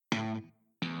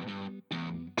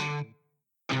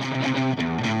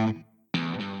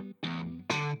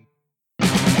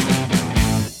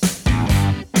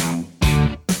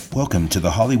Welcome to the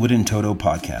Hollywood in Toto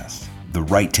podcast, the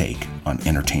right take on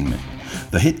entertainment.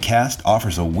 The HiT cast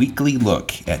offers a weekly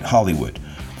look at Hollywood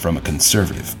from a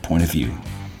conservative point of view.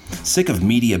 Sick of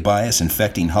media bias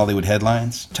infecting Hollywood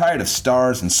headlines? Tired of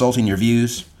stars insulting your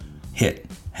views? HiT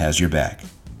has your back.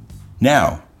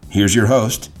 Now, here's your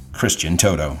host, Christian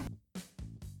Toto.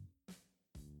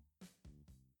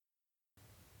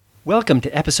 Welcome to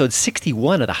episode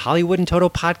 61 of the Hollywood in Toto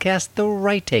podcast, the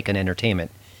right take on entertainment.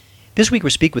 This week we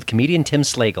speak with comedian Tim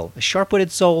Slagle, a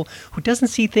sharp-witted soul who doesn't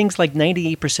see things like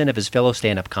 98% of his fellow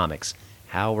stand-up comics.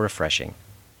 How refreshing.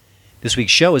 This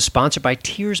week's show is sponsored by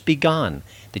Tears Be Gone,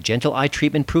 the gentle eye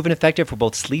treatment proven effective for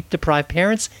both sleep-deprived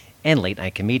parents and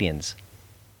late-night comedians.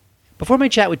 Before my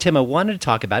chat with Tim, I wanted to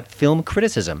talk about film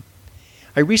criticism.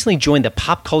 I recently joined the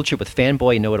Pop Culture with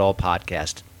Fanboy Know-It-All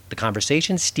podcast. The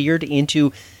conversation steered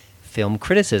into film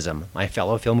criticism, my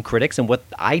fellow film critics, and what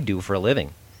I do for a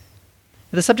living.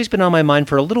 The subject's been on my mind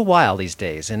for a little while these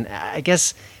days, and I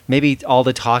guess maybe all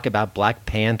the talk about Black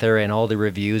Panther and all the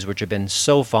reviews, which have been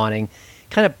so fawning,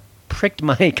 kind of pricked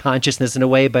my consciousness in a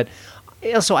way, but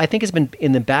also I think it's been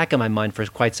in the back of my mind for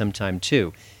quite some time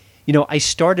too. You know, I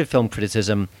started film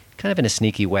criticism kind of in a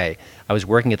sneaky way. I was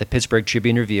working at the Pittsburgh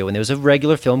Tribune-Review, and there was a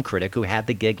regular film critic who had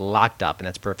the gig locked up, and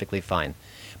that's perfectly fine.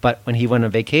 But when he went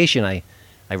on vacation, I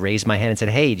raised my hand and said,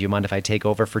 hey, do you mind if I take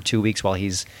over for 2 weeks while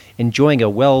he's enjoying a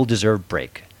well-deserved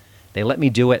break? They let me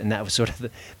do it, and that was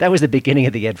that was the beginning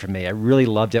of the end for me. I really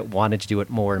loved it, wanted to do it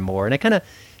more and more. And I kind of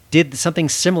did something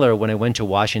similar when I went to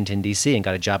Washington, D.C. and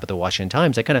got a job at the Washington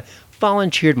Times. I kind of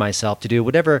volunteered myself to do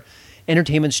whatever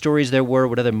entertainment stories there were,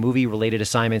 whatever movie-related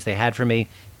assignments they had for me.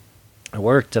 I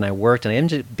worked, and I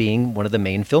ended up being one of the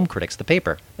main film critics of the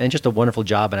paper. And just a wonderful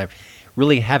job, and I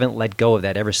really haven't let go of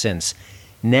that ever since.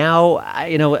 Now,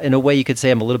 in a way you could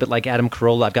say I'm a little bit like Adam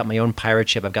Carolla. I've got my own pirate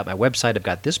ship, I've got my website, I've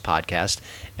got this podcast,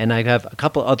 and I have a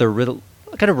couple other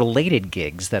kind of related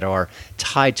gigs that are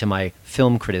tied to my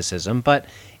film criticism, but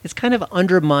it's kind of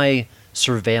under my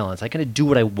surveillance. I kind of do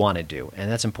what I want to do,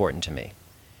 and that's important to me.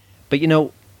 But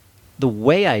the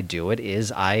way I do it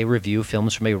is I review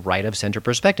films from a right-of-center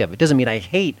perspective. It doesn't mean I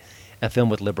hate a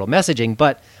film with liberal messaging,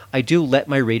 but I do let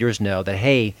my readers know that,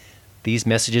 hey, these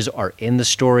messages are in the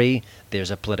story.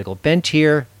 There's a political bent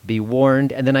here. Be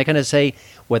warned. And then I kind of say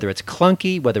whether it's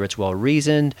clunky, whether it's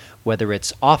well-reasoned, whether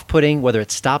it's off-putting, whether it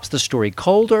stops the story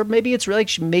cold, or maybe it's really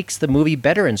makes the movie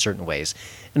better in certain ways.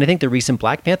 And I think the recent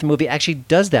Black Panther movie actually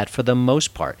does that for the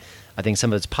most part. I think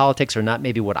some of its politics are not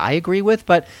maybe what I agree with,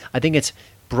 but I think it's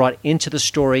brought into the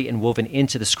story and woven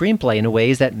into the screenplay in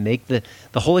ways that make the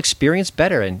whole experience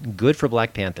better and good for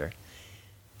Black Panther.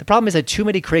 The problem is that too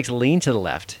many critics lean to the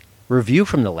left, review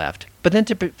from the left, but then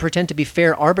to pretend to be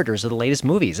fair arbiters of the latest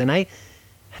movies. And I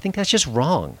think that's just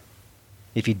wrong.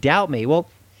 If you doubt me, well,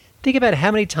 think about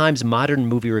how many times modern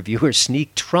movie reviewers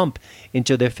sneak Trump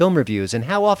into their film reviews and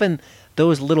how often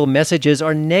those little messages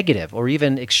are negative or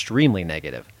even extremely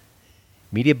negative.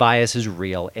 Media bias is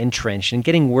real, entrenched, and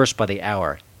getting worse by the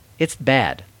hour. It's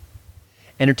bad.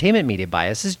 Entertainment media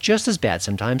bias is just as bad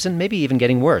sometimes and maybe even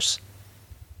getting worse.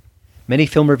 Many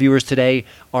film reviewers today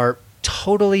are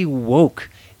totally woke.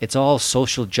 It's all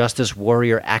social justice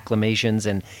warrior acclamations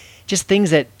and just things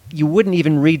that you wouldn't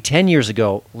even read 10 years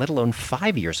ago, let alone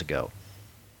 5 years ago.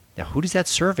 Now, who does that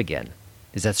serve again?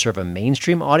 Does that serve a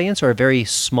mainstream audience or a very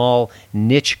small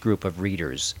niche group of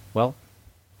readers? Well,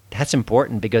 that's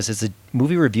important because it's a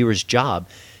movie reviewer's job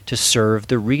to serve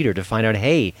the reader, to find out,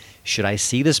 hey, should I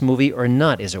see this movie or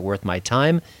not? Is it worth my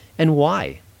time? And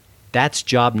why? That's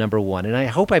job number one. And I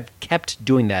hope I've kept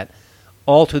doing that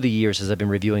all through the years as I've been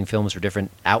reviewing films for different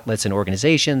outlets and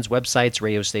organizations, websites,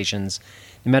 radio stations.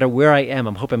 No matter where I am,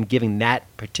 I hope I'm giving that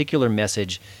particular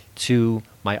message to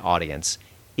my audience.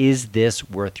 Is this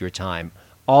worth your time?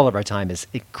 All of our time is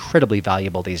incredibly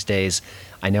valuable these days.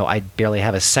 I know I barely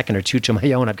have a second or two to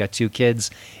my own. I've got 2 kids.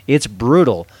 It's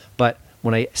brutal. But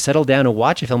when I settle down and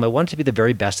watch a film, I want it to be the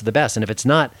very best of the best. And if it's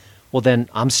not, well, then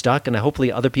I'm stuck, and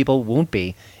hopefully other people won't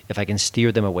be if I can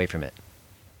steer them away from it.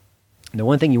 The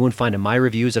one thing you won't find in my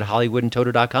reviews at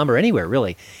HollywoodandToto.com or anywhere,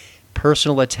 really,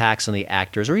 personal attacks on the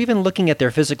actors or even looking at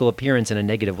their physical appearance in a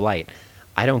negative light.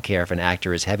 I don't care if an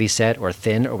actor is heavyset or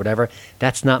thin or whatever.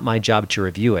 That's not my job to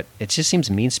review it. It just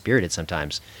seems mean-spirited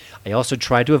sometimes. I also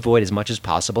try to avoid as much as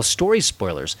possible story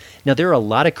spoilers. Now, there are a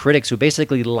lot of critics who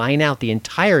basically line out the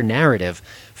entire narrative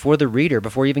for the reader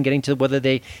before even getting to whether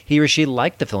he or she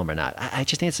liked the film or not. I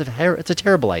just think it's a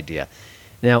terrible idea.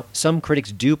 Now, some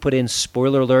critics do put in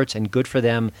spoiler alerts, and good for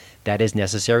them. That is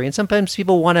necessary. And sometimes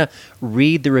people want to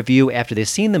read the review after they've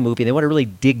seen the movie. They want to really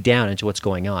dig down into what's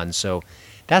going on. So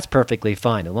that's perfectly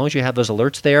fine. As long as you have those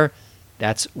alerts there,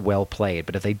 that's well played.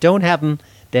 But if they don't have them,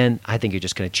 then I think you're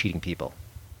just kind of cheating people.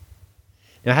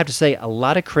 Now, I have to say, a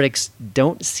lot of critics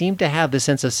don't seem to have the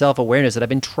sense of self-awareness that I've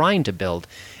been trying to build,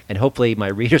 and hopefully my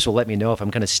readers will let me know if I'm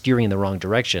kind of steering in the wrong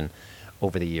direction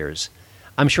over the years.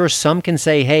 I'm sure some can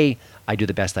say, hey, I do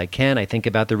the best I can, I think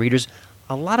about the readers.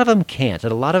 A lot of them can't,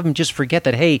 and a lot of them just forget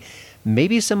that, hey,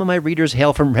 maybe some of my readers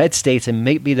hail from red states and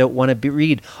maybe don't want to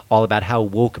read all about how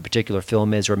woke a particular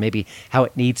film is, or maybe how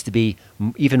it needs to be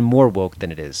even more woke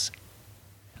than it is.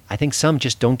 I think some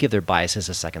just don't give their biases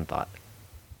a second thought.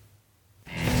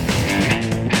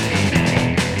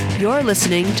 You're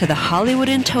listening to the Hollywood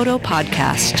in Toto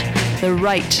podcast, the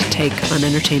right take on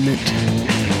entertainment.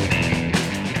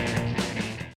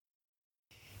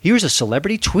 Here's a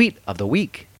celebrity tweet of the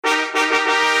week.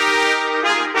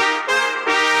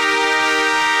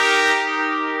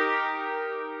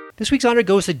 This week's honor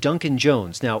goes to Duncan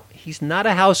Jones. Now, he's not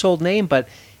a household name, but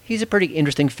he's a pretty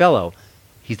interesting fellow.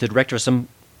 He's the director of some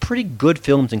pretty good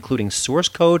films, including Source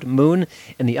Code, Moon,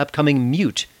 and the upcoming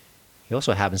Mute. He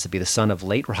also happens to be the son of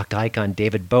late rock icon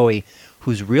David Bowie,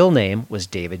 whose real name was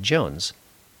David Jones.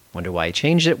 Wonder why he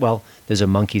changed it? Well, there's a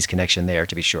Monkees connection there,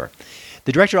 to be sure.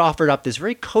 The director offered up this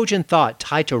very cogent thought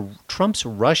tied to Trump's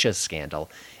Russia scandal.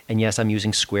 And yes, I'm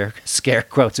using scare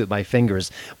quotes with my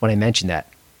fingers when I mention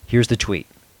that. Here's the tweet.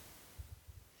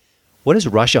 What does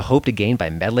Russia hope to gain by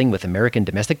meddling with American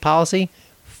domestic policy?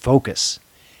 Focus.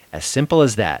 As simple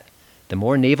as that. The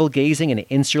more navel-gazing and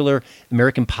insular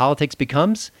American politics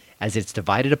becomes, as it's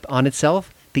divided on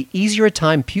itself, the easier a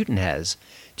time Putin has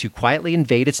to quietly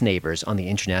invade its neighbors on the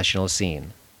international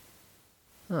scene.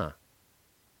 Huh.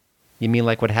 You mean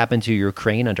like what happened to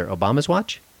Ukraine under Obama's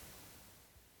watch?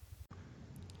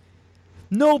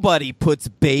 Nobody puts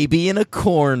baby in a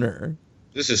corner.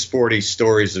 This is Sporty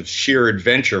Stories of Sheer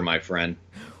Adventure, my friend.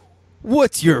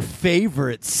 What's your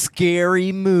favorite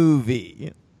scary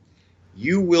movie?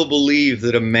 You will believe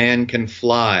that a man can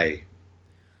fly.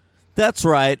 That's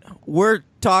right. We're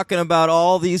talking about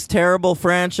all these terrible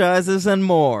franchises and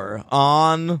more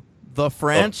on The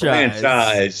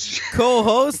Franchise.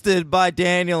 Co-hosted by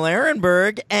Daniel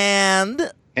Ehrenberg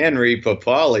and Henry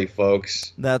Papali,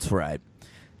 folks. That's right.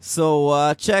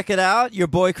 So check it out. Your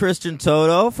boy Christian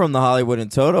Toto from the Hollywood in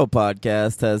Toto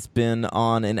podcast has been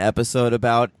on an episode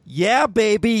about Yeah,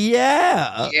 Baby,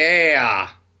 Yeah. Yeah.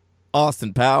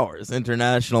 Austin Powers,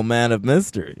 International Man of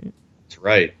Mystery. That's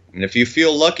right. And if you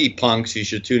feel lucky, punks, you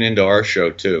should tune into our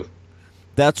show, too.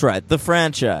 That's right. The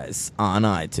Franchise on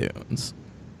iTunes.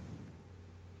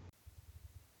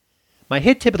 My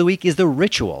hit tip of the week is The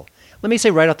Ritual. Let me say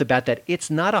right off the bat that it's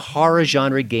not a horror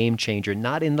genre game changer,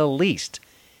 not in the least.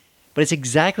 But it's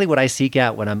exactly what I seek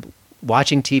out when I'm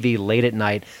watching TV late at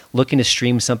night, looking to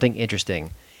stream something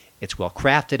interesting. It's well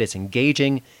crafted, it's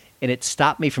engaging, and it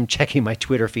stopped me from checking my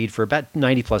Twitter feed for about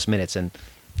 90 plus minutes. And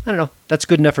I don't know, that's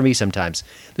good enough for me sometimes.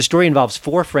 The story involves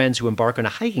 4 friends who embark on a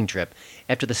hiking trip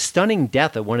after the stunning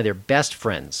death of one of their best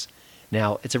friends.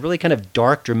 Now, it's a really kind of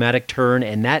dark, dramatic turn,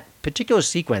 and that particular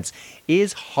sequence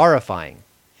is horrifying.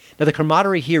 Now, the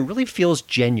camaraderie here really feels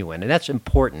genuine, and that's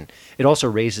important. It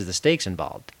also raises the stakes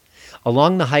involved.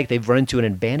 Along the hike, they've run into an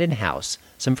abandoned house,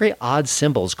 some very odd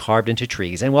symbols carved into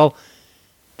trees, and, well,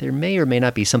 there may or may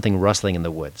not be something rustling in the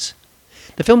woods.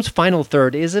 The film's final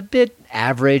third is a bit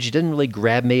average. It didn't really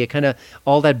grab me. It kind of,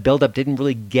 all that buildup didn't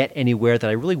really get anywhere that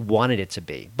I really wanted it to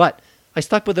be. But I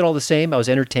stuck with it all the same. I was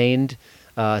entertained,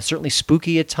 certainly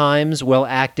spooky at times, well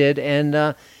acted,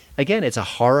 and again, it's a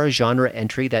horror genre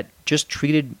entry that just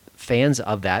treated fans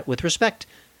of that with respect.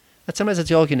 Sometimes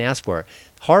that's all you can ask for.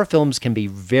 Horror films can be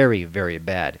very, very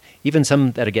bad. Even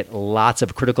some that get lots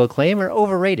of critical acclaim are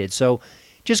overrated. So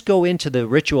just go into The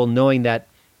Ritual knowing that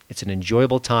it's an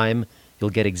enjoyable time. You'll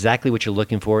get exactly what you're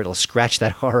looking for. It'll scratch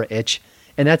that horror itch.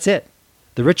 And that's it.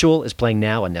 The Ritual is playing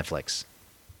now on Netflix.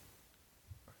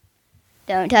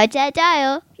 Don't touch that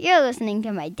dial. You're listening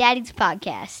to my daddy's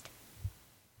podcast.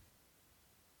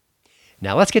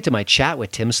 Now let's get to my chat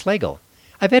with Tim Slagle.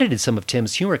 I've edited some of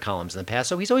Tim's humor columns in the past,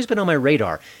 so he's always been on my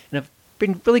radar. And I've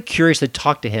been really curious to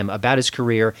talk to him about his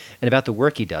career and about the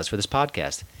work he does for this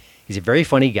podcast. He's a very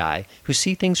funny guy who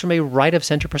sees things from a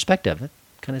right-of-center perspective. That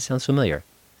kind of sounds familiar.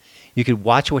 You can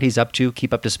watch what he's up to,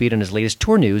 keep up to speed on his latest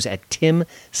tour news at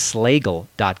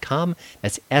timslagle.com.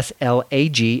 That's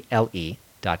SLAGLE.com.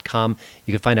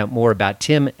 You can find out more about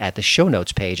Tim at the show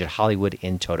notes page at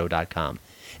hollywoodintoto.com.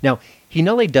 Now, he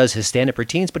not only does his stand-up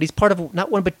routines, but he's part of not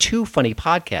one but 2 funny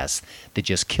podcasts. The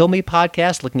Just Kill Me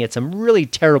podcast, looking at some really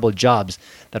terrible jobs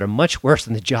that are much worse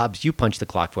than the jobs you punch the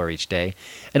clock for each day.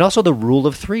 And also the Rule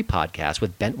of 3 podcast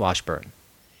with Bent Washburn.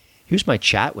 Here's my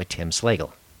chat with Tim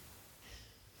Slagle.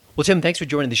 Well, Tim, thanks for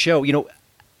joining the show. You know,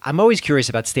 I'm always curious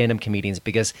about stand-up comedians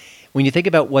because when you think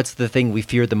about what's the thing we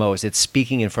fear the most, it's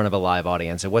speaking in front of a live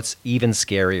audience. And what's even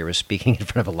scarier is speaking in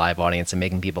front of a live audience and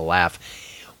making people laugh.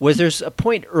 Was there a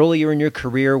point earlier in your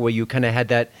career where you kind of had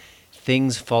that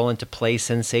things fall into place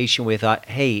sensation where you thought,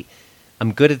 hey,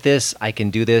 I'm good at this, I can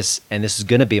do this, and this is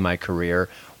going to be my career?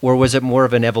 Or was it more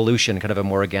of an evolution, kind of a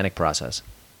more organic process?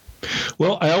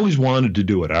 Well, I always wanted to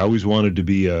do it. I always wanted to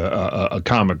be a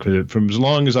comic from as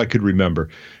long as I could remember.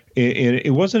 And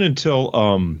it wasn't until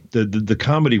the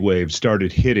comedy wave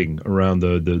started hitting around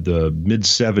the mid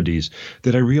 70s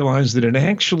that I realized that it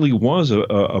actually was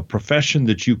a profession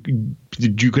that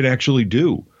you could actually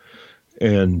do.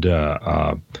 And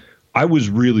I was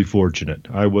really fortunate.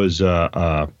 I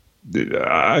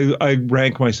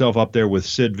rank myself up there with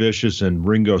Sid Vicious and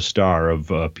Ringo Starr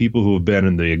of people who have been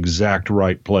in the exact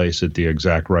right place at the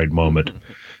exact right moment.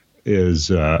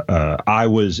 I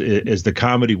was, as the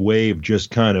comedy wave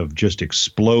just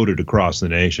exploded across the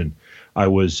nation, I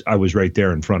was right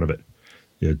there in front of it.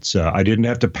 It's I didn't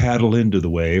have to paddle into the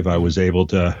wave. I was able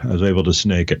to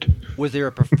snake it. Was there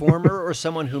a performer or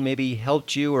someone who maybe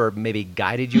helped you or maybe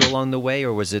guided you along the way,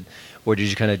 or did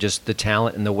you kind of just the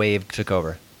talent and the wave took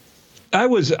over? I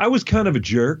was kind of a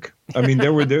jerk. I mean,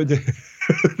 there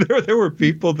were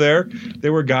people there.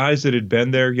 There were guys that had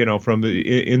been there, from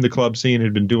in the club scene,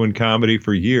 had been doing comedy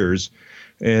for years,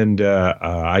 and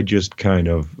I just kind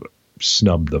of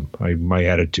snubbed them. My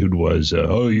attitude was,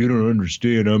 "Oh, you don't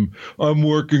understand. I'm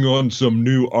working on some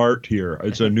new art here.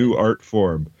 It's a new art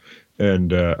form,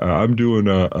 and I'm doing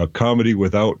a comedy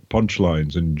without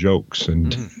punchlines and jokes."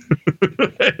 And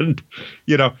and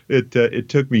it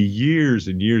took me years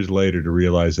and years later to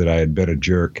realize that I had been a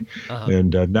jerk. Uh-huh.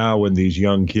 And now when these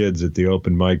young kids at the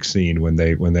open mic scene, when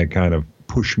they kind of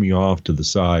push me off to the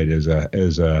side as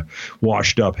a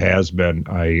washed up has-been,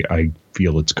 I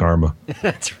feel it's karma.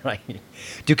 That's right.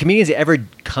 Do comedians ever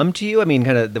come to you? I mean,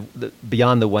 kind of the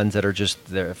beyond the ones that are just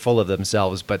they're full of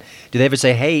themselves, but do they ever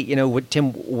say, "Hey,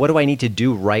 Tim, what do I need to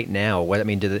do right now?"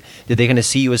 Did they kind of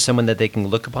see you as someone that they can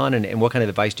look upon, and what kind of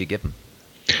advice do you give them?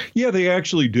 Yeah, they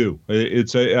actually do.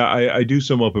 I do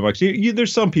some open mics.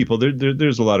 There's some people.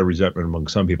 There's a lot of resentment among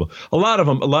some people. A lot of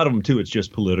them too. It's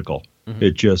just political. Mm-hmm.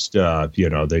 It just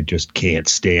they just can't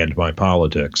stand my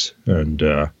politics, and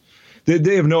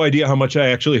they have no idea how much I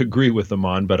actually agree with them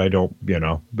on. But I don't.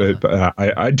 But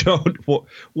I don't.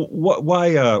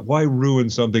 Why ruin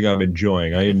something I'm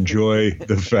enjoying? I enjoy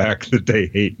the fact that they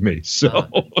hate me. So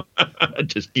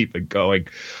just keep it going.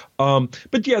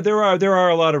 But yeah, there are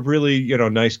a lot of really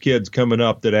nice kids coming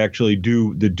up that actually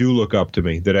do look up to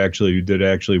me, that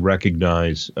actually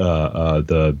recognize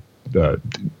the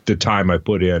time I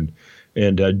put in,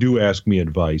 and do ask me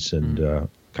advice and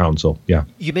counsel. Yeah.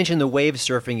 You mentioned the wave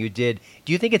surfing you did.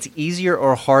 Do you think it's easier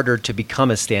or harder to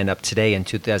become a stand-up today in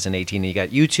 2018? You got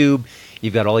YouTube,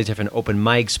 you've got all these different open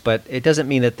mics, but it doesn't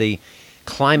mean that the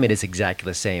climate is exactly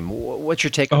the same. What's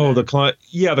your take on that?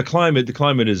 The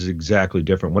climate is exactly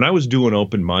different. When I was doing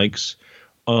open mics,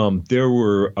 there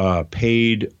were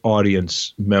paid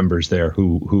audience members there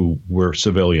who were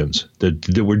civilians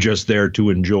that were just there to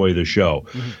enjoy the show.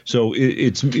 Mm-hmm. So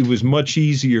it was much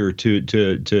easier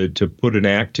to put an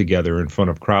act together in front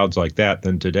of crowds like that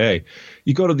than today.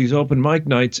 You go to these open mic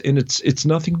nights and it's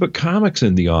nothing but comics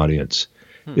in the audience.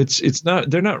 It's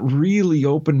not. They're not really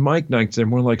open mic nights. They're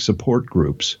more like support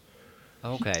groups.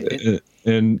 Okay.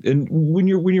 And when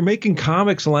you're making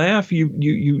comics laugh,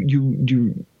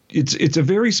 it's a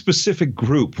very specific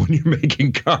group when you're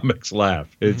making comics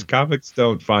laugh. Comics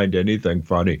don't find anything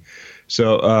funny,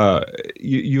 so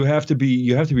you have to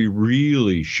be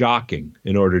really shocking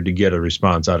in order to get a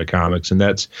response out of comics, and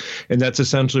that's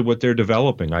essentially what they're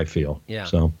developing, I feel. Yeah.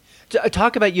 So.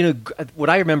 Talk about, what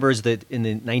I remember is that in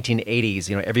the 1980s,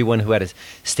 everyone who had a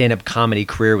stand-up comedy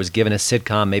career was given a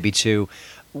sitcom, maybe two.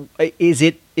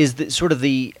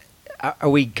 Are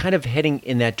we kind of heading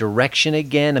in that direction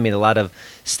again? I mean, a lot of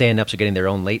stand-ups are getting their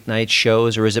own late-night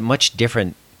shows, or is it much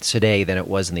different today than it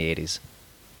was in the 80s?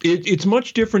 It's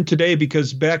much different today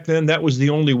because back then that was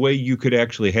the only way you could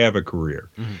actually have a career.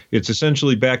 Mm-hmm. It's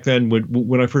essentially back then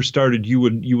when I first started, you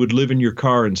would live in your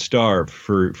car and starve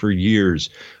for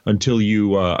years until you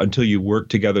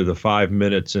worked together the 5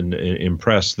 minutes and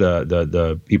impress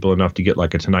the people enough to get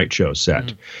like a Tonight Show set.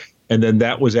 Mm-hmm. And then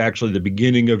that was actually the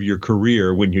beginning of your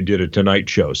career when you did a Tonight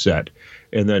Show set.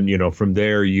 And then, from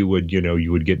there you would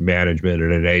get management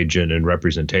and an agent and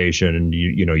representation, and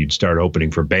you'd start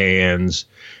opening for bands.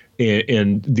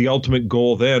 And the ultimate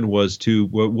goal then was to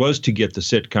get the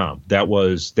sitcom. That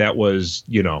was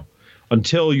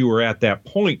until you were at that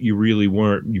point, you really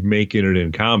weren't making it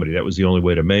in comedy. That was the only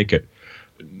way to make it.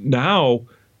 Now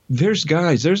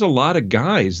there's a lot of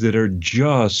guys that are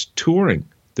just touring.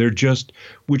 They're just,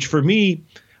 which for me,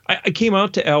 I came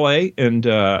out to L.A. and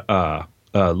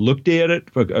looked at it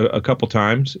a couple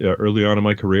times early on in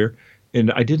my career,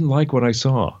 and I didn't like what I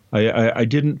saw. I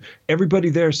didn't. Everybody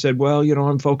there said, well,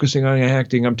 I'm focusing on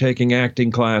acting. I'm taking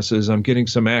acting classes. I'm getting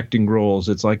some acting roles.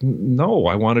 It's like, no,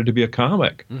 I wanted to be a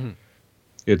comic. Mm-hmm.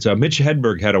 It's Mitch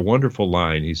Hedberg had a wonderful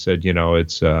line. He said,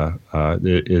 it's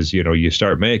you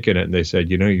start making it, and they said,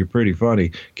 you're pretty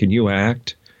funny. Can you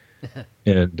act?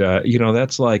 And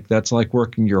that's like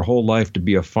working your whole life to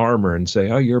be a farmer and say,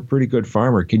 oh, you're a pretty good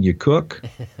farmer. Can you cook?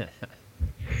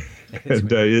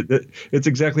 And it's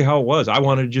exactly how it was. I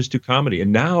wanted to just do comedy,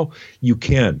 and now you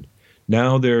can.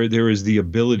 Now there is the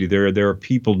ability. There are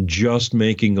people just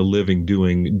making a living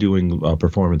doing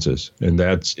performances, and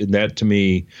that to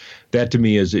me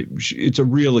is it's a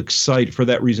real for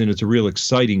that reason it's a real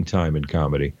exciting time in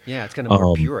comedy. Yeah, it's kind of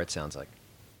more pure. It sounds like.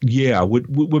 Yeah,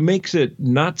 what makes it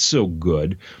not so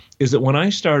good is that when I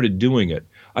started doing it,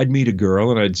 I'd meet a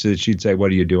girl and she'd say, "What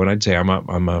do you do?" And I'd say, "I'm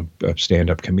a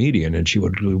stand-up comedian," and she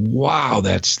would go, "Wow,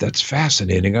 that's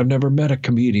fascinating. I've never met a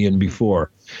comedian before."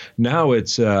 Now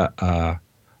it's, "Oh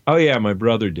yeah, my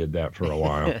brother did that for a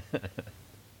while."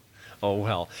 Oh,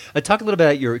 well. Talk a little bit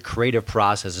about your creative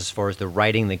process as far as the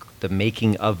writing, the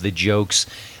making of the jokes.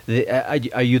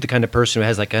 Are you the kind of person who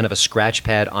has like kind of a scratch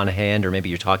pad on hand, or maybe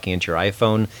you're talking into your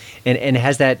iPhone? And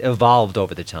has that evolved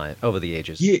over the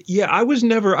ages? Yeah. I was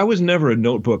never a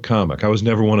notebook comic. I was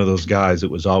never one of those guys that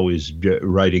was always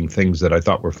writing things that I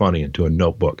thought were funny into a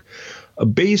notebook.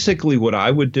 Basically, what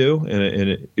I would do, and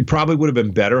it probably would have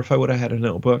been better if I would have had a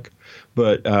notebook,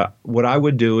 but what I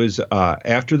would do is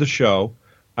after the show,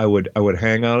 I would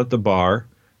hang out at the bar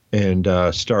and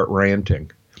start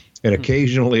ranting. And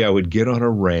occasionally I would get on a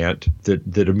rant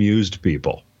that amused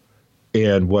people.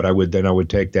 And what I would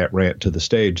take that rant to the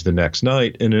stage the next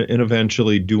night, and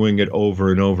eventually doing it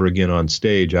over and over again on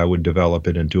stage, I would develop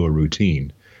it into a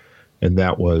routine. And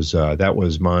that was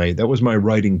my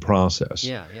writing process.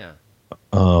 Yeah.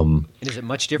 And is it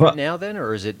much different now then,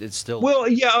 or is it's still? Well,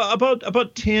 yeah,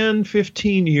 about 10,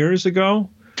 15 years ago,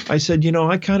 I said,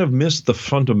 I kind of missed the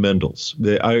fundamentals.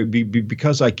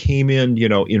 Because I came in,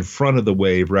 in front of the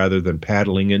wave rather than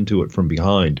paddling into it from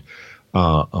behind.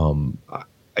 I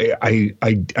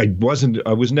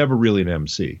was never really an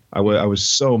MC. I was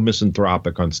so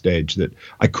misanthropic on stage that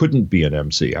I couldn't be an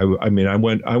MC. I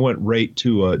went right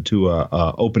to a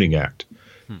opening act,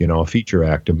 a feature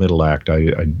act, a middle act.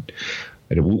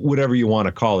 Whatever you want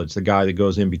to call it. It's the guy that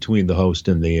goes in between the host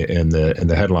and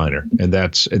the headliner, and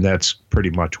that's pretty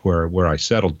much where I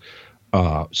settled.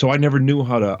 So I never knew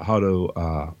how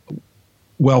to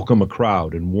welcome a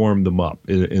crowd and warm them up,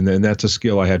 and that's a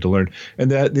skill I had to learn.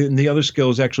 And the other skill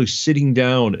is actually sitting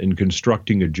down and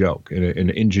constructing a joke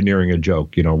and engineering a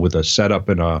joke, with a setup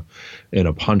and a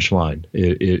punchline.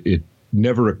 It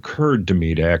never occurred to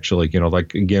me to actually,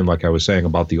 like I was saying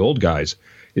about the old guys.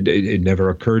 It never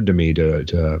occurred to me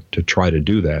to try to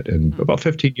do that. And about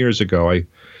 15 years ago,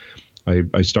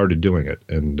 I started doing it,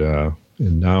 and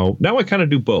now I kind of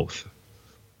do both.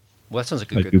 Well, that sounds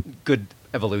like a good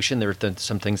evolution. There are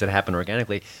some things that happen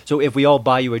organically. So if we all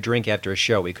buy you a drink after a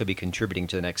show, we could be contributing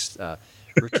to the next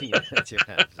routine. That's your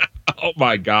kind of, oh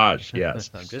my gosh,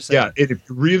 yes. I'm just saying. Yeah, if you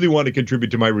really want to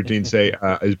contribute to my routine, say,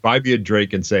 buy me a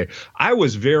drink and say, I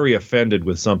was very offended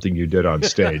with something you did on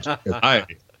stage.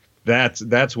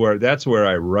 That's where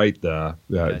I write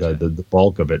the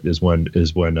bulk of it is when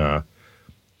it's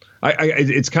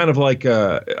kind of like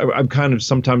I'm kind of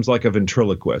sometimes like a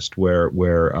ventriloquist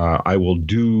where I will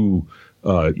do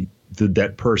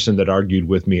that person that argued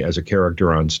with me as a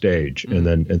character on stage, and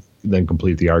then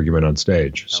complete the argument on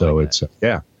stage. So like it's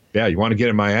yeah, you want to get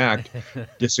in my act,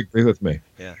 disagree with me.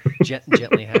 Yeah,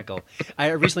 gently heckle. I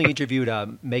recently interviewed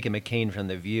Meghan McCain from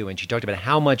The View, and she talked about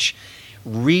how much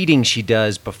reading she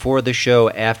does before the show,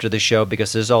 after the show,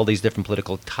 because there's all these different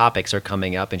political topics are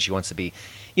coming up, and she wants to be,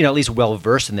 at least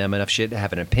well-versed in them enough she to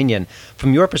have an opinion.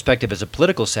 From your perspective as a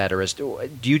political satirist, do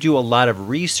you do a lot of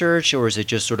research, or is it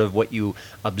just sort of what you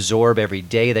absorb every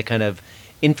day that kind of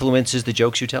influences the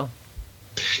jokes you tell?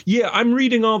 Yeah, I'm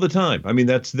reading all the time. I mean,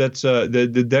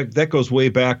 that goes way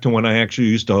back to when I actually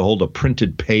used to hold a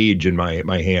printed page in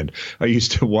my hand. I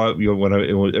used to walk,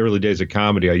 in early days of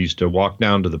comedy, I used to walk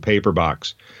down to the paper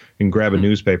box and grab a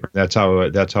newspaper. That's how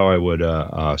I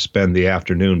would spend the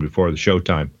afternoon before the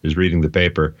showtime, is reading the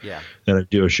paper. Yeah. Then I'd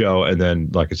do a show, and then,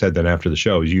 like I said, then after the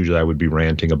show, usually I would be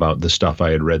ranting about the stuff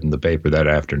I had read in the paper that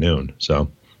afternoon. So,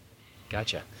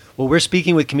 gotcha. Well, we're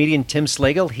speaking with comedian Tim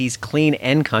Slagle. He's clean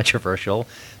and controversial,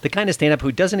 the kind of stand-up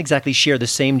who doesn't exactly share the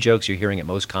same jokes you're hearing at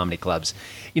most comedy clubs.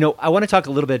 I want to talk a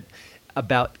little bit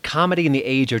about comedy in the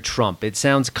age of Trump. It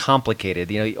sounds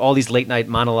complicated. All these late-night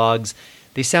monologues,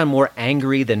 they sound more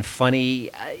angry than funny.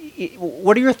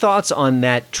 What are your thoughts on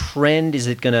that trend? Is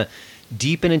it going to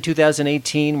deepen in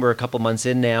 2018? We're a couple months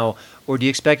in now. Or do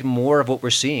you expect more of what we're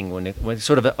seeing when it's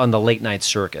sort of on the late-night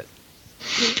circuit?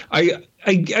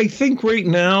 I think right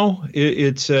now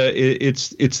it's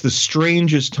the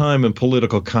strangest time in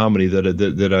political comedy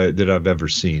that I've ever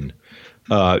seen.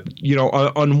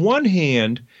 On one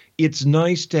hand, it's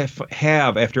nice to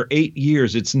have after 8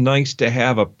 years. It's nice to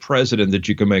have a president that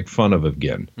you can make fun of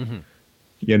again.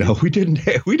 Mm-hmm. We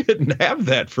didn't have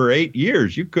that for 8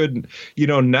 years. You couldn't.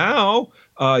 Now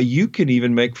you can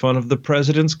even make fun of the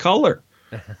president's color.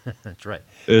 That's right.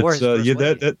 It's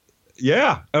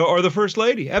or the first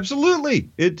lady. Absolutely.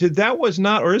 That was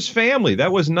not, or his family.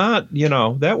 That was not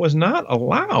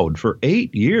allowed for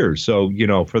 8 years. So,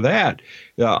 for that,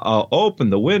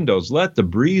 open the windows, let the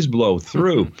breeze blow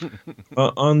through.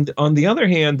 On the other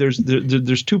hand,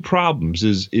 there's two problems.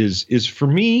 Is for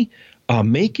me,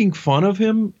 making fun of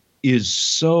him is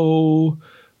so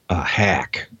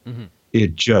hack. Mm-hmm.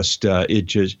 It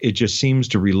just seems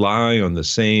to rely on the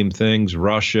same things.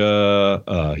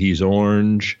 Russia, he's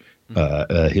orange.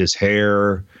 His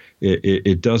hair,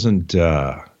 it doesn't,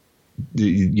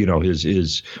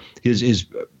 his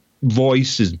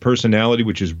voice, his personality,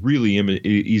 which is really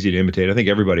easy to imitate. I think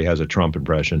everybody has a Trump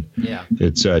impression. Yeah,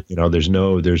 it's there's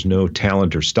no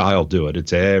talent or style to it.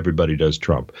 It's everybody does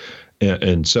Trump,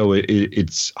 and so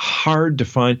it's hard to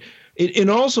find. And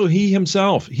also he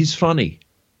himself, he's funny.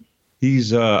 He's,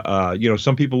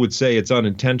 some people would say it's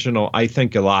unintentional. I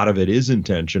think a lot of it is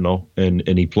intentional, and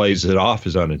he plays it off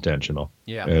as unintentional.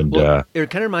 Yeah. And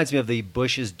it kind of reminds me of the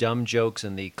Bush's dumb jokes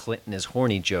and the Clinton is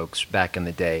horny jokes back in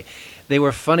the day. They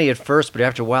were funny at first, but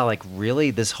after a while, like, really,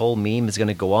 this whole meme is going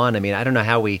to go on? I mean, I don't know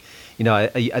how we, I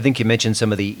think you mentioned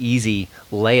some of the easy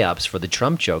layups for the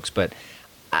Trump jokes, but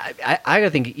I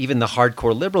think even the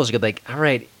hardcore liberals are going to be like, all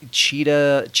right,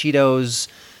 Cheetos,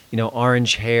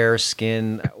 orange hair,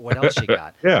 skin. What else you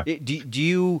got? Yeah. Do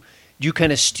you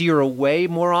kind of steer away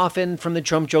more often from the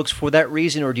Trump jokes for that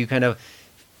reason, or do you kind of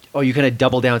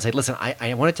double down and say, listen,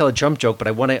 I want to tell a Trump joke, but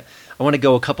I want to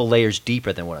go a couple layers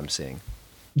deeper than what I'm seeing?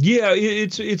 Yeah,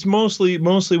 it's mostly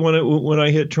when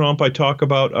I hit Trump, I talk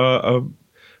about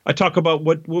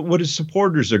what his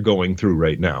supporters are going through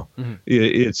right now.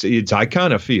 Mm-hmm. I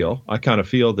kind of feel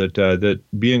that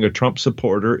being a Trump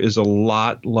supporter is a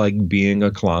lot like being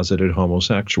a closeted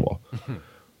homosexual. Mm-hmm.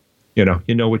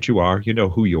 You know what you are, you know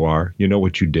who you are, you know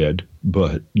what you did,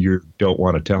 but you don't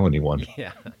want to tell anyone.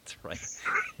 Yeah, that's right.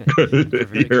 For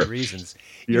very good reasons.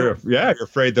 You're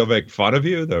afraid they'll make fun of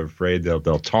you. They're afraid they'll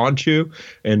taunt you.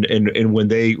 And when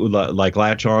they like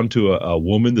latch on to a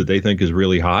woman that they think is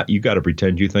really hot, you got to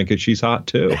pretend you think that she's hot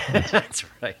too. That's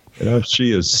right.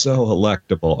 She is so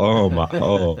electable.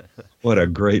 Oh, what a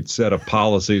great set of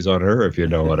policies on her, if you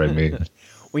know what I mean.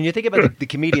 When you think about the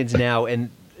comedians now, and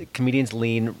comedians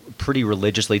lean pretty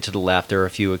religiously to the left, there are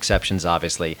a few exceptions,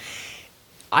 obviously.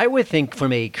 I would think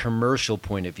from a commercial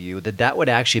point of view that would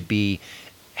actually be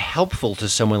helpful to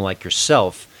someone like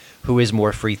yourself, who is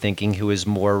more free thinking, who is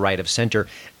more right of center.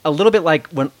 A little bit like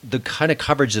when the kind of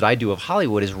coverage that I do of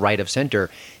Hollywood is right of center.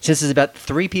 Since there's about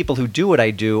 3 people who do what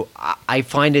I do, I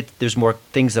find there's more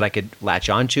things that I could latch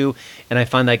onto, and I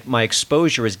find like my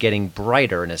exposure is getting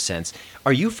brighter in a sense.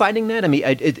 Are you finding that? I mean,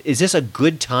 is this a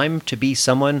good time to be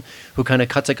someone who kind of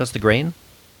cuts against the grain?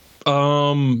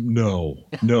 No,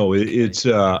 it's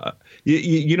and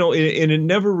it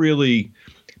never really.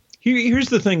 Here's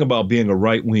the thing about being a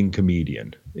right-wing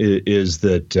comedian is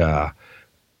that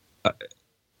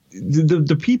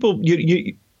the people,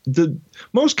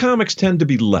 most comics tend to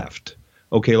be left.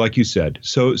 Okay, like you said,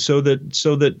 so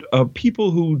that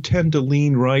people who tend to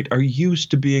lean right are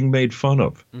used to being made fun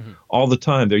of all the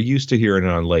time. They're used to hearing it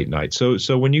on late night. So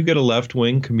when you get a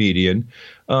left-wing comedian,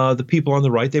 the people on the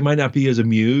right, they might not be as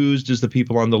amused as the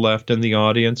people on the left in the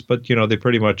audience, but they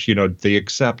pretty much they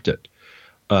accept it.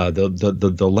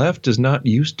 The left is not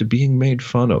used to being made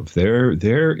fun of.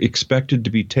 They're expected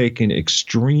to be taken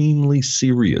extremely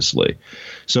seriously.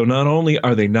 So not only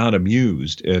are they not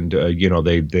amused, and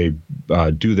they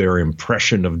do their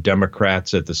impression of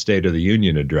Democrats at the State of the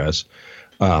Union address,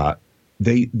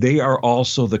 they are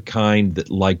also the kind that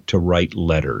like to write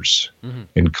letters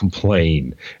and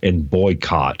complain and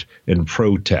boycott and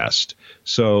protest.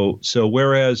 So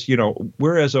whereas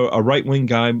a right-wing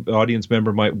guy, audience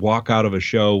member, might walk out of a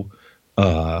show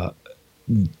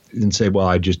and say, well,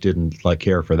 I just didn't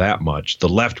care for that much. The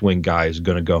left-wing guy is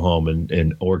going to go home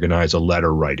and organize a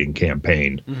letter-writing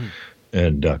campaign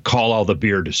and call all the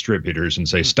beer distributors and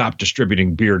say, stop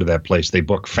distributing beer to that place. They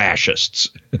book fascists.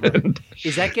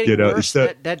 Is that getting worse,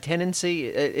 that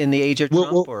tendency in the age of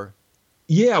Trump? Or?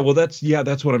 Yeah, well,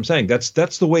 that's what I'm saying.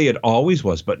 That's the way it always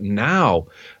was. But now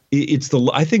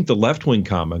I think the left-wing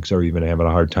comics are even having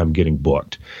a hard time getting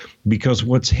booked, because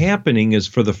what's happening is,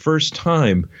 for the first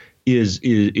time,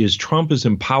 is Trump has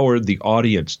empowered the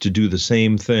audience to do the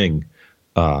same thing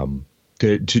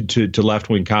to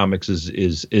left-wing comics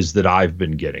is that I've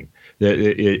been getting.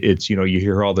 It's, you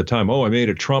hear all the time, oh, I made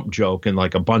a Trump joke and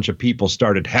a bunch of people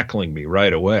started heckling me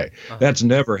right away. That's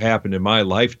never happened in my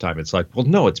lifetime. It's like, well,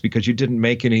 no, it's because you didn't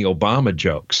make any Obama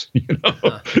jokes.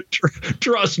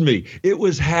 Trust me, it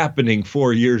was happening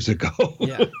 4 years ago.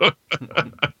 Yeah.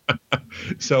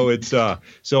 So it's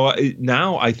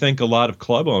now I think a lot of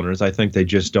club owners, I think they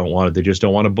just don't want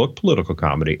to book political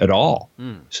comedy at all.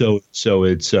 So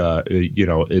it's at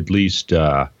least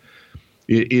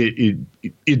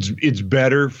it's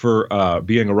better for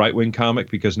being a right-wing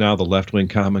comic, because now the left-wing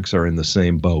comics are in the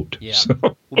same boat. Yeah. So.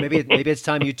 Well, maybe it's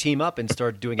time you team up and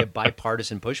start doing a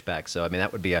bipartisan pushback. So I mean,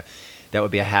 that would be a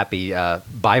happy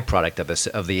byproduct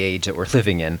of the age that we're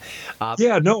living in.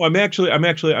 Yeah, no, I'm actually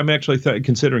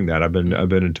considering that. I've been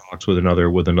in talks with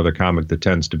another comic that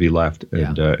tends to be left,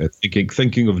 and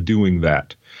thinking of doing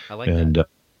that. I like and that.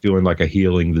 Doing a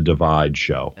Healing the Divide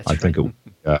show. That's I think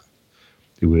right.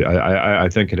 I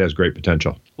think it has great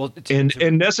potential. Well, and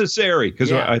necessary,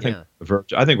 because I think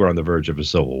we're on the verge of a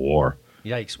civil war.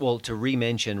 Yikes. Well, to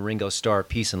re-mention Ringo Starr,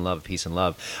 peace and love, peace and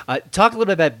love. Talk a little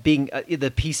bit about being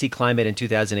the PC climate in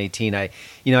 2018. I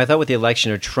thought with the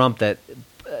election of Trump that,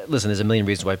 listen, there's a million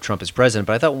reasons why Trump is president,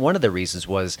 but I thought one of the reasons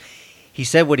was he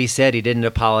said what he said. He didn't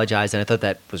apologize, and I thought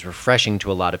that was refreshing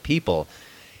to a lot of people.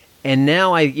 And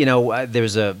now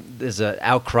there's a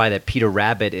outcry that Peter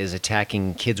Rabbit is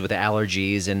attacking kids with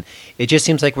allergies, and it just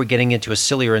seems like we're getting into a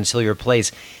sillier and sillier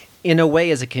place. In a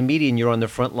way, as a comedian, you're on the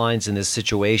front lines in this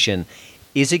situation.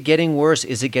 Is it getting worse?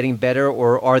 Is it getting better?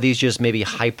 Or are these just maybe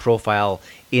high-profile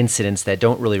incidents that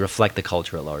don't really reflect the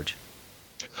culture at large?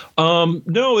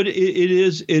 No, it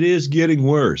is getting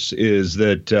worse. Is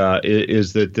that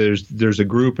there's a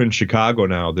group in Chicago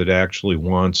now that actually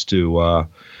wants to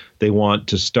they want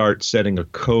to start setting a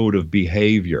code of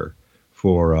behavior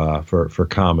for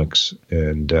comics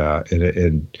and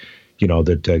that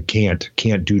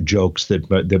can't do jokes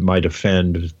that might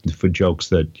offend, for jokes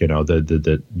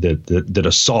that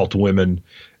assault women.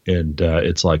 And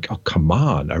it's like, oh, come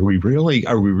on. Are we really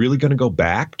going to go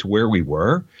back to where we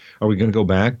were? Are we going to go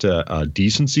back to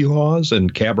decency laws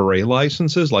and cabaret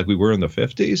licenses like we were in the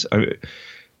 50s?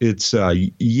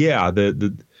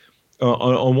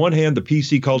 On one hand, the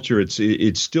PC culture,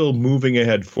 it's still moving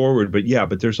ahead forward, but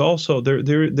there's also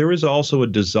there is also a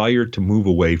desire to move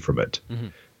away from it. Mm-hmm.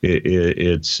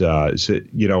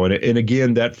 And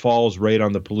again, that falls right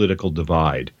on the political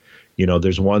divide.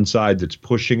 There's one side that's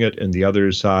pushing it, and the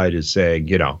other side is saying,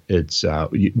 it's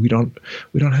we don't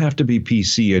have to be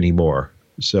PC anymore.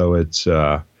 So it's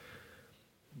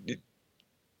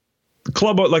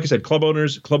club, like I said, club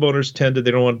owners tend to,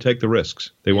 they don't want to take the risks.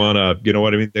 They want to, you know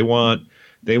what I mean? They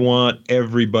want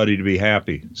everybody to be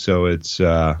happy. So it's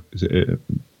they'll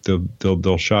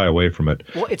shy away from it.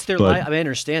 Well, it's their life. I mean, I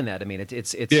understand that. I mean,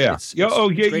 it's great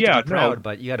to be proud,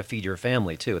 but you got to feed your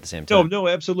family too at the same time. No,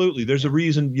 absolutely. There's a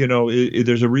reason.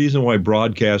 There's a reason why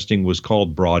broadcasting was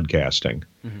called broadcasting.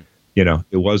 Mm-hmm.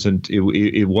 It wasn't.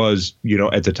 It was.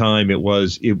 At the time, it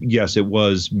was. Yes, it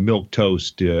was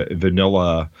milquetoast,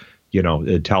 vanilla.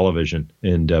 Television,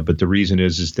 and but the reason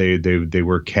is they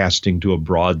were casting to a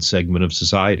broad segment of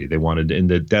society. They wanted, and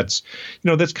that's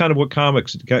kind of what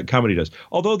comedy does.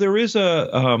 Although there is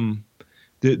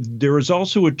there is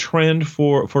also a trend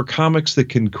for comics that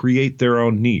can create their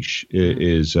own niche.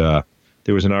 There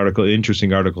was an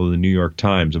interesting article in the New York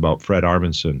Times about Fred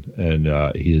Armisen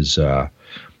and his.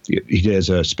 He has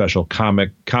a special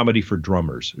comedy for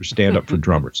drummers, or stand up for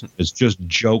drummers. It's just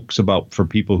jokes for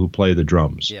people who play the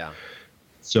drums. Yeah.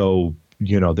 So,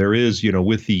 there is,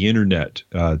 with the internet,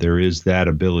 there is that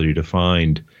ability to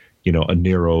find, a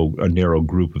narrow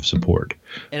group of support.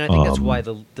 And I think that's why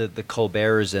the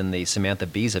Colberts and the Samantha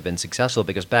Bees have been successful,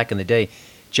 because back in the day,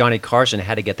 Johnny Carson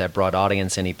had to get that broad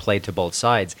audience, and he played to both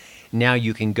sides. Now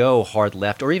you can go hard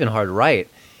left or even hard right.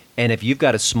 And if you've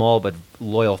got a small but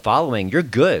loyal following, you're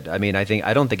good. I mean, I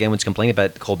don't think anyone's complaining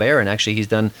about Colbert, and actually he's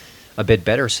done a bit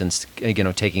better since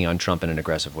taking on Trump in an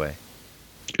aggressive way.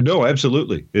 No,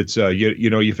 absolutely. It's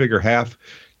you figure half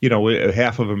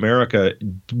half of America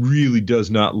really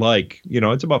does not like,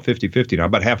 it's about 50-50 now,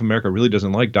 but half America really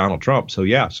doesn't like Donald Trump. So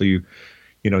you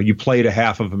play to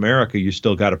half of America, you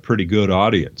still got a pretty good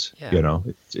audience. Yeah.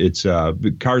 It's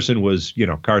Carson was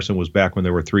back when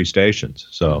there were 3 stations.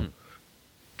 So.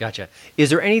 Gotcha. Is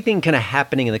there anything kind of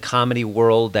happening in the comedy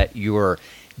world that you're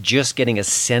just getting a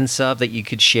sense of that you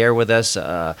could share with us?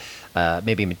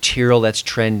 Maybe material that's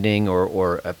trending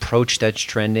or approach that's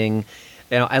trending?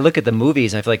 I look at the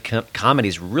movies and I feel like comedy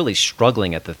is really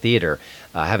struggling at the theater.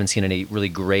 I haven't seen any really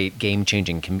great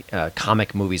game-changing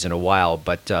comic movies in a while.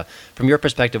 But from your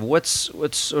perspective, what's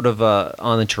sort of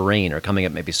on the terrain or coming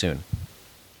up maybe soon?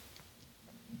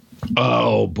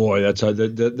 Oh boy, that's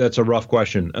a rough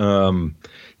question.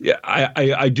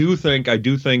 I do think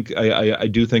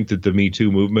that the Me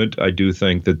Too movement, I do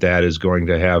think that is going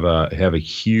to have a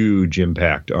huge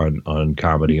impact on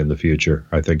comedy in the future.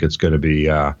 I think it's going to be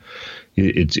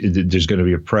there's going to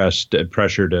be a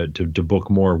pressure to book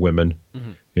more women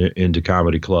into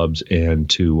comedy clubs and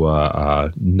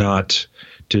to not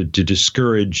to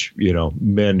discourage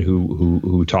men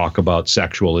who talk about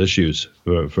sexual issues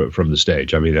from the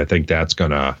stage. I mean, I think it's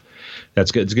going to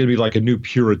be like a new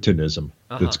Puritanism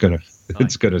that's going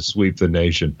to sweep the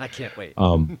nation. I can't wait.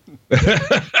 I'm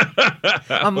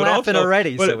laughing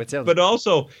already. But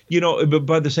also, but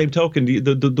by the same token,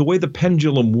 the way the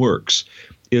pendulum works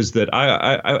is that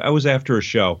I was after a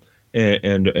show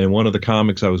and one of the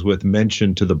comics I was with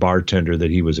mentioned to the bartender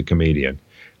that he was a comedian.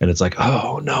 And it's like,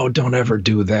 oh, no, don't ever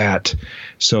do that.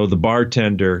 So the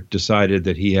bartender decided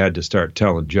that he had to start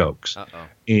telling jokes.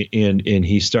 And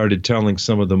he started telling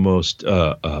some of the most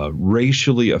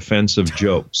racially offensive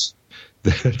jokes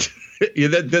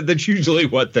that's usually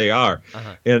what they are.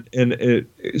 And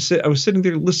I was sitting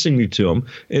there listening to him,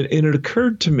 and it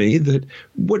occurred to me that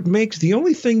the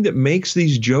only thing that makes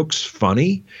these jokes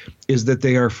funny is that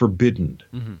they are forbidden.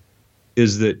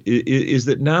 Is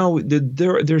that now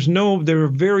there are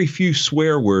very few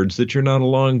swear words that you're not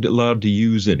allowed to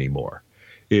use anymore.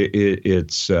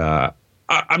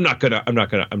 I'm not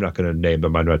gonna name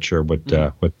them. I'm not sure what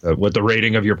the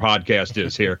rating of your podcast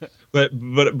is here, but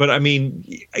I mean,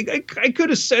 I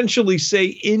could essentially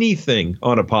say anything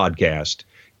on a podcast,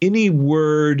 any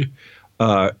word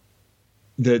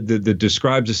that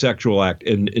describes a sexual act,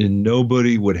 and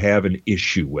nobody would have an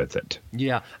issue with it.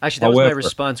 Yeah, actually, that was my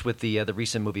response with the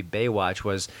recent movie Baywatch.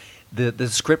 Was the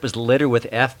script was littered with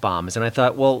F-bombs, and I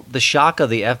thought, well, the shock of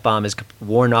the F-bomb is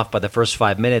worn off by the first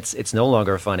 5 minutes. It's no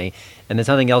longer funny, and there's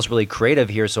nothing else really creative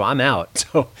here, so I'm out.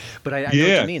 So, but I know what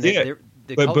you mean. Yeah.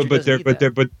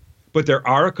 But there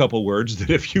are a couple words that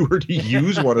if you were to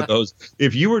use one of those,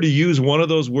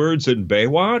 words in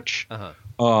Baywatch.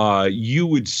 You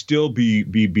would still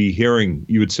be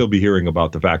hearing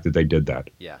about the fact that they did that.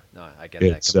 Yeah, no, I get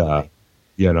that completely.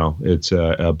 It's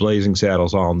Blazing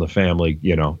Saddles, All in the Family.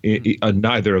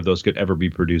 Neither of those could ever be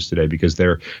produced today because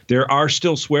there are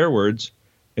still swear words,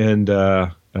 and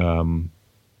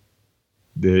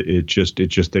it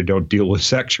just they don't deal with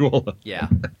sexuality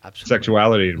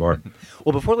anymore.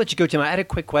 Well, before I let you go, Tim, I had a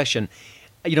quick question.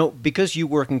 Because you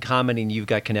work in comedy and you've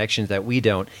got connections that we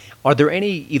don't, are there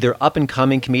any either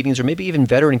up-and-coming comedians or maybe even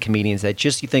veteran comedians that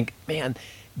just you think, man,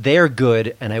 they're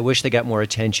good and I wish they got more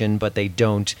attention, but they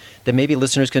don't, that maybe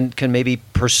listeners can maybe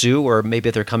pursue, or maybe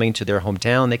if they're coming to their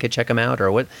hometown, they could check them out,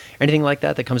 or anything like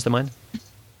that comes to mind?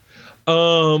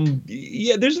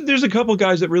 Yeah, there's a couple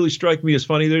guys that really strike me as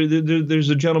funny. There's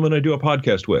a gentleman I do a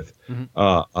podcast with,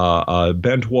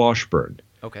 Bent Washburn.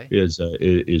 Okay.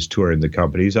 Is touring the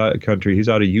country. He's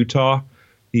out of Utah.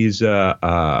 He's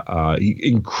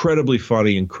incredibly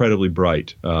funny, incredibly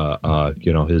bright.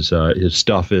 His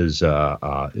stuff is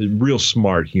real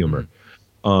smart humor.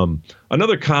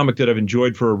 Another comic that I've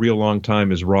enjoyed for a real long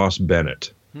time is Ross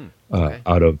Bennett,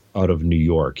 out of New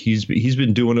York. He's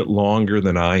been doing it longer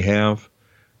than I have.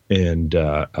 And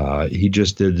he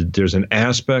just did. There's an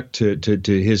aspect to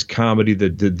his comedy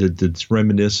that's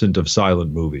reminiscent of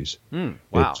silent movies.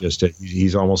 Wow!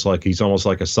 He's almost like a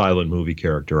silent movie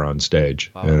character on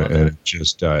stage, wow, and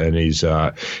he's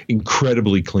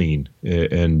incredibly clean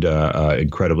and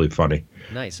incredibly funny.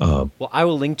 Nice. Well, I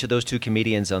will link to those two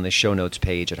comedians on the show notes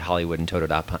page at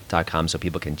hollywoodandtoto.com so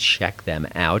people can check them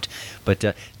out.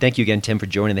 But thank you again, Tim, for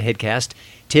joining the HiTcast.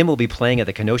 Tim will be playing at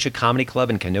the Kenosha Comedy Club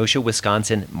in Kenosha,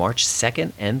 Wisconsin, March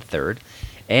 2nd and 3rd.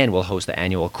 And we'll host the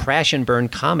annual Crash and Burn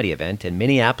comedy event in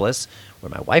Minneapolis, where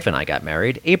my wife and I got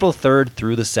married, April 3rd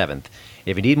through the 7th.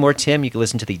 If you need more Tim, you can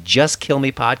listen to the Just Kill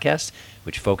Me podcast,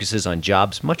 which focuses on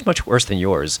jobs much, much worse than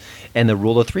yours, and the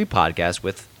Rule of Three podcast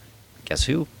with, guess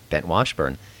who? Bent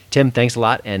Washburn. Tim, thanks a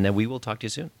lot, and we will talk to you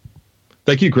soon.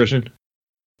 Thank you, Christian.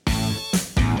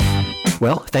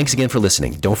 Well, thanks again for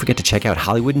listening. Don't forget to check out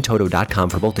HollywoodandToto.com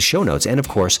for both the show notes and, of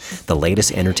course, the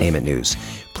latest entertainment news.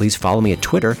 Please follow me at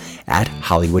Twitter at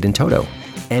HollywoodandToto.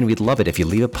 And we'd love it if you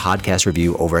leave a podcast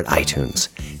review over at iTunes.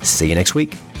 See you next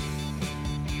week.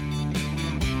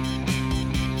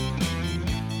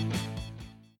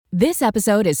 This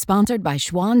episode is sponsored by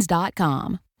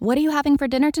Schwans.com. What are you having for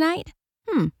dinner tonight?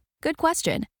 Good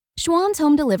question. Schwann's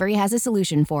Home Delivery has a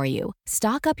solution for you.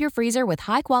 Stock up your freezer with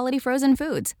high-quality frozen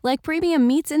foods like premium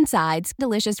meats and sides,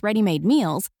 delicious ready-made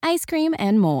meals, ice cream,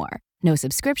 and more. No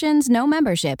subscriptions, no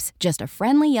memberships, just a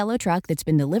friendly yellow truck that's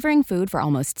been delivering food for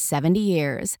almost 70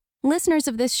 years. Listeners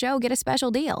of this show get a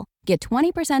special deal. Get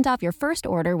 20% off your first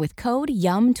order with code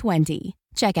YUM20.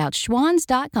 Check out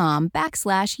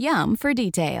schwans.com/yum for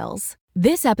details.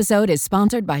 This episode is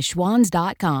sponsored by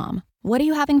Schwans.com. What are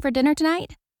you having for dinner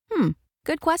tonight?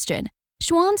 Good question.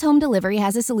 Schwann's Home Delivery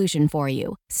has a solution for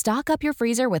you. Stock up your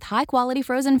freezer with high-quality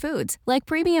frozen foods like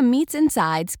premium meats and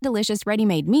sides, delicious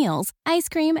ready-made meals, ice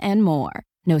cream, and more.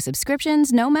 No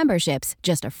subscriptions, no memberships,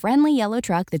 just a friendly yellow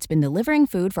truck that's been delivering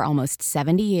food for almost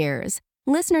 70 years.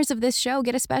 Listeners of this show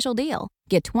get a special deal.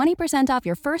 Get 20% off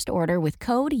your first order with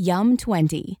code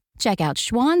YUM20. Check out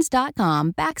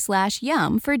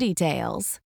schwans.com/yum for details.